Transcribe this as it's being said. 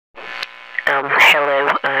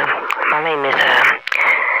Hello. My name is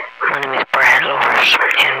Brad Lawrence,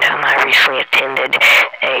 and I recently attended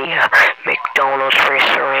a McDonald's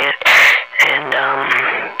restaurant, and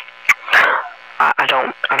I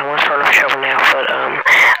don't want to start off show now, but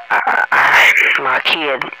my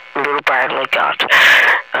kid, little Bradley, got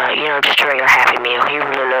just a regular Happy Meal. He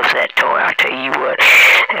really loves that toy, I tell you what.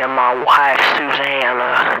 And my wife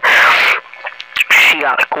Suzanne, she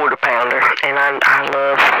got a quarter pounder, and I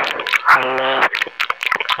love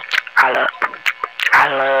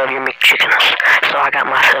your McChickens. So I got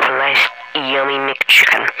myself a nice yummy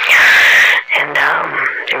McChicken, and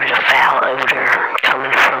there was a foul odor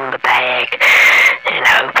coming from the bag, and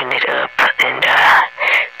I opened it up, and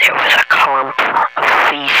there was a clump of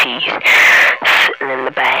feces sitting in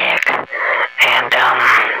the bag, and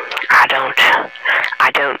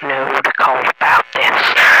I don't know who to call about this,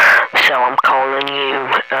 so I'm calling you.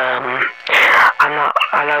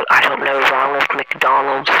 I don't know Ronald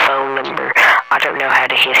McDonald's phone number. I don't know how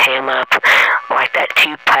to hit him up like that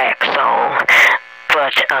Tupac song,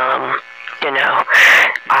 but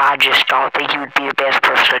I just thought that you would be the best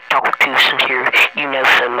person to talk to since you know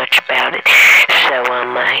so much about it. So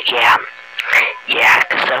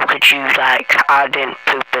so could you, I didn't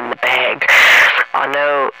poop in the bag. I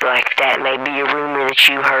know, that may be a rumor that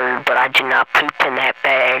you heard, but I did not poop in that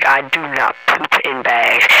bag. I do not poop in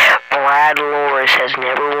bags. Brad Lawrence has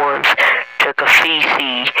never once took a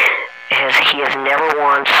feces. He has never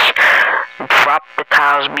once dropped the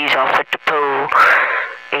Cosby's off at the pool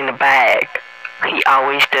in a bag. He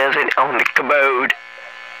always does it on the commode.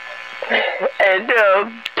 And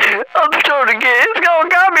I'm starting to it's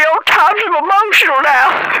got me all types of emotional now.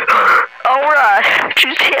 Alright,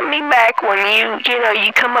 just hit me back when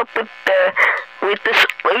you come up with the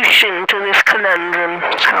solution to this conundrum.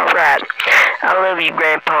 Alright. I love you,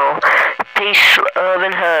 Grandpa. Peace, love,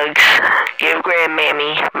 and hugs. Give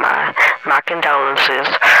Grandmammy my condolences.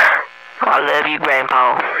 I love you,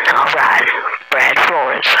 Grandpa. Alright. Brad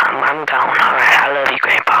Florence, I'm gone. Alright, I love you,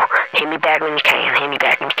 Grandpa. Hit me back when you can. Hit me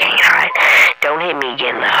back when you can, alright? Don't hit me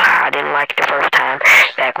again, though. I didn't like it the first time,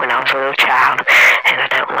 back when I was a little child, and I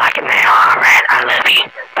don't like it now. Alright, I love you.